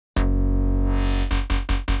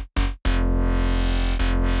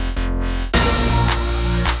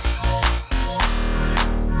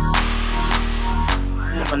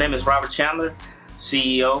name is Robert Chandler,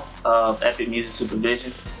 CEO of Epic Music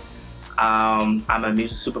Supervision. I'm a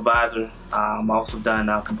music supervisor. I've also done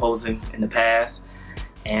composing in the past.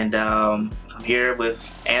 And I'm here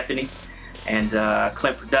with Anthony and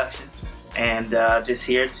Clint Productions. And just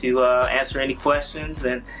here to answer any questions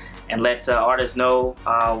and let artists know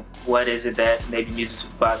what is it that maybe music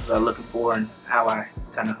supervisors are looking for and how I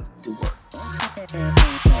kind of do work.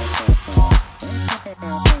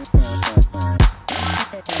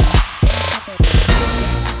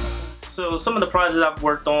 So some of the projects I've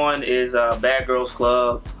worked on is Bad Girls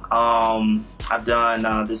Club. I've done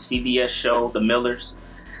the CBS show, The Millers,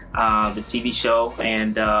 the TV show,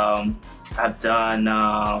 and I've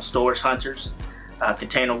done Storage Hunters,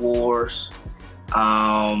 Container Wars.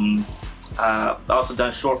 I've also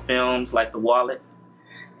done short films like The Wallet,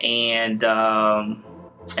 and I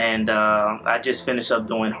just finished up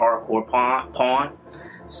doing Hardcore Pawn.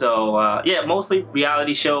 So yeah, mostly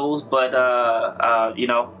reality shows, but you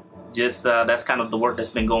know, just that's kind of the work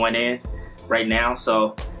that's been going in right now.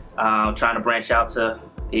 So trying to branch out to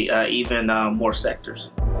even more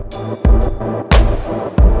sectors.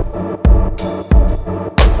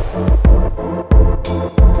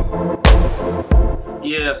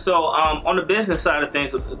 Yeah, so on the business side of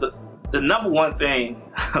things, the number one thing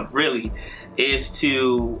really is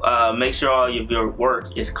to make sure all of your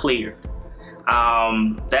work is clear.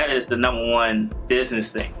 That is the number one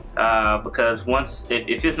business thing, because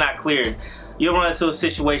if it's not cleared, you'll run into a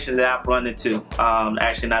situation that I've run into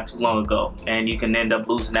actually not too long ago, and you can end up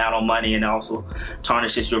losing out on money and also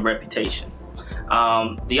tarnishes your reputation.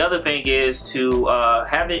 The other thing is to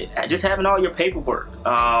having all your paperwork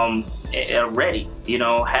ready. You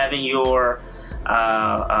know, having your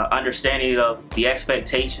understanding of the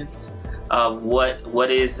expectations of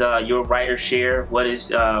what is your writer share, what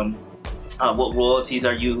royalties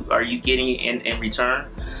are you getting in return,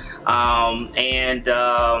 and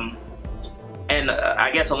I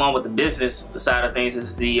guess along with the business side of things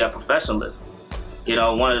is the professionalism. You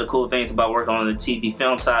know, one of the cool things about working on the TV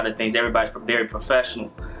film side of things, everybody's very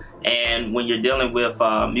professional. And when you're dealing with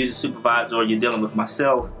music supervisor or you're dealing with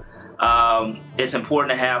myself, it's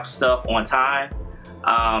important to have stuff on time,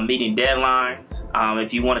 meeting deadlines.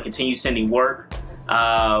 If you want to continue sending work,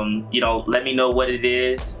 you know, let me know what it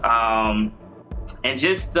is. And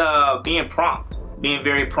just being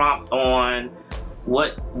very prompt on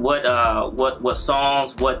what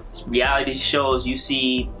songs, what reality shows you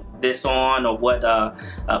see this on, or what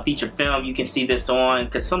feature film you can see this on,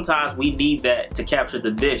 because sometimes we need that to capture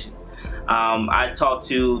the vision. I talk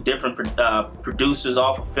to different producers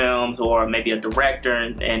off of films, or maybe a director,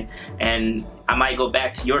 and I might go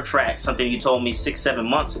back to your track, something you told me 6-7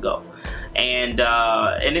 months ago, and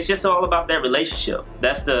it's just all about that relationship.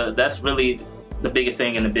 That's really the biggest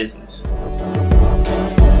thing in the business.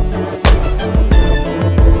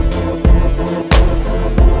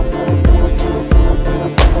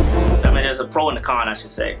 Pro and a con, I should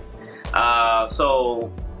say.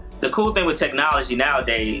 So the cool thing with technology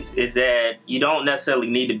nowadays is that you don't necessarily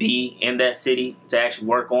need to be in that city to actually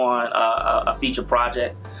work on a feature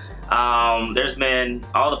project. There's been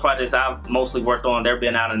all the projects I've mostly worked on, they've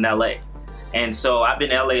been out in LA, and so I've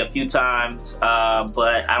been in LA a few times,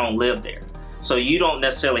 but I don't live there, so you don't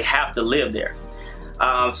necessarily have to live there.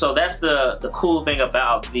 So that's the cool thing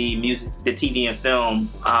about the music, the TV and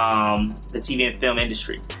film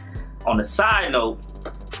industry. On the side note,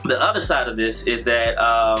 the other side of this is that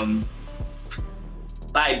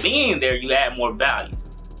by being there, you add more value.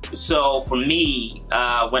 So for me,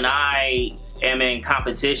 when I am in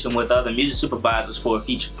competition with other music supervisors for a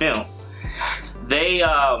feature film, they,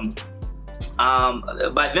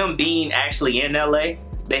 by them being actually in LA,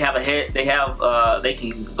 they can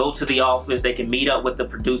go to the office, they can meet up with the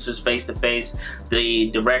producers face to face, the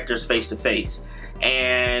directors face to face.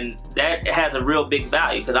 And that has a real big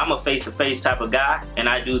value, because I'm a face-to-face type of guy, and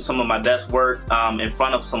I do some of my best work in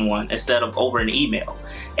front of someone instead of over an email.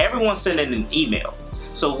 Everyone's sending an email.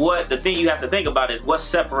 So the thing you have to think about is what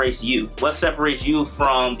separates you? What separates you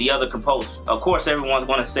from the other composers? Of course, everyone's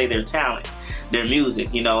going to say their talent, their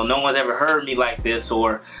music. You know, no one's ever heard me like this,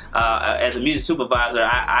 or as a music supervisor,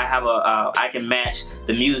 I can match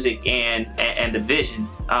the music and the vision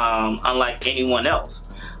unlike anyone else.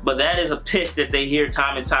 But that is a pitch that they hear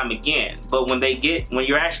time and time again. But when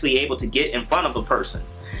you're actually able to get in front of a person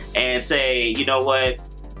and say, you know what,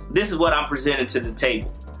 this is what I'm presenting to the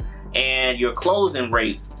table, and your closing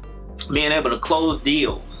rate, being able to close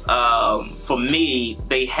deals, for me,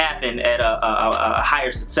 they happen at a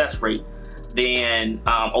higher success rate than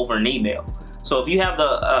over an email. So if you have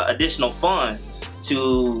the additional funds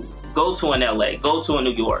to go to an LA, go to a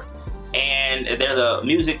New York, and and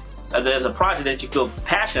there's a project that you feel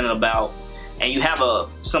passionate about, and you have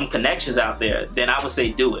some connections out there, then I would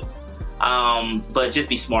say do it. But just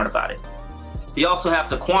be smart about it. You also have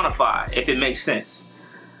to quantify if it makes sense.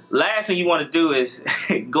 Last thing you want to do is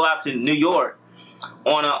go out to New York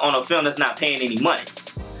on a film that's not paying any money.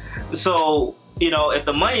 So, you know, if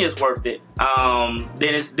the money is worth it, then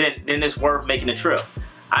it's worth making the trip.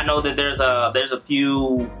 I know that there's a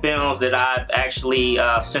few films that I've actually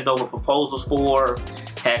sent over proposals for,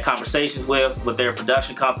 had conversations with their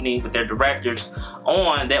production company, with their directors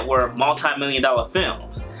on, that were multi-million-dollar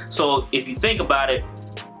films. So if you think about it,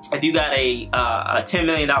 if you got a $10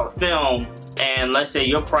 million film, and let's say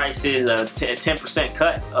your price is a 10%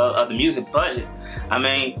 cut of the music budget, I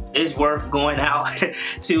mean, it's worth going out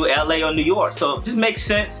to LA or New York. So it just makes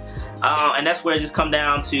sense. And that's where it just comes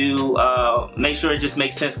down to make sure it just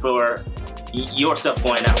makes sense for yourself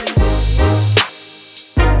going out.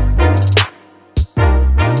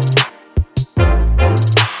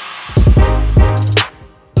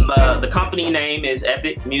 The company name is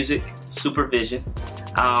Epic Music Supervision.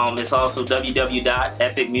 It's also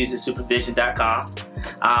www.epicmusicsupervision.com.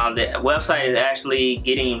 The website is actually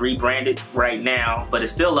getting rebranded right now, but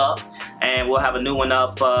it's still up, and we'll have a new one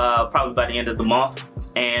up probably by the end of the month.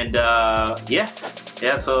 And yeah.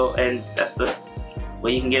 So, and that's the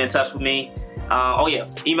way you can get in touch with me. Oh yeah,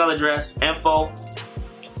 email address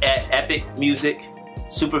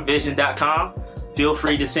info@epicmusicsupervision.com. Feel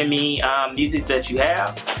free to send me music that you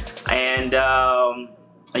have, and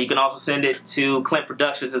you can also send it to Clint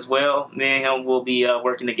Productions as well. Me and him will be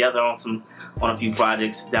working together on a few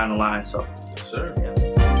projects down the line. So, yes, sir. Yeah.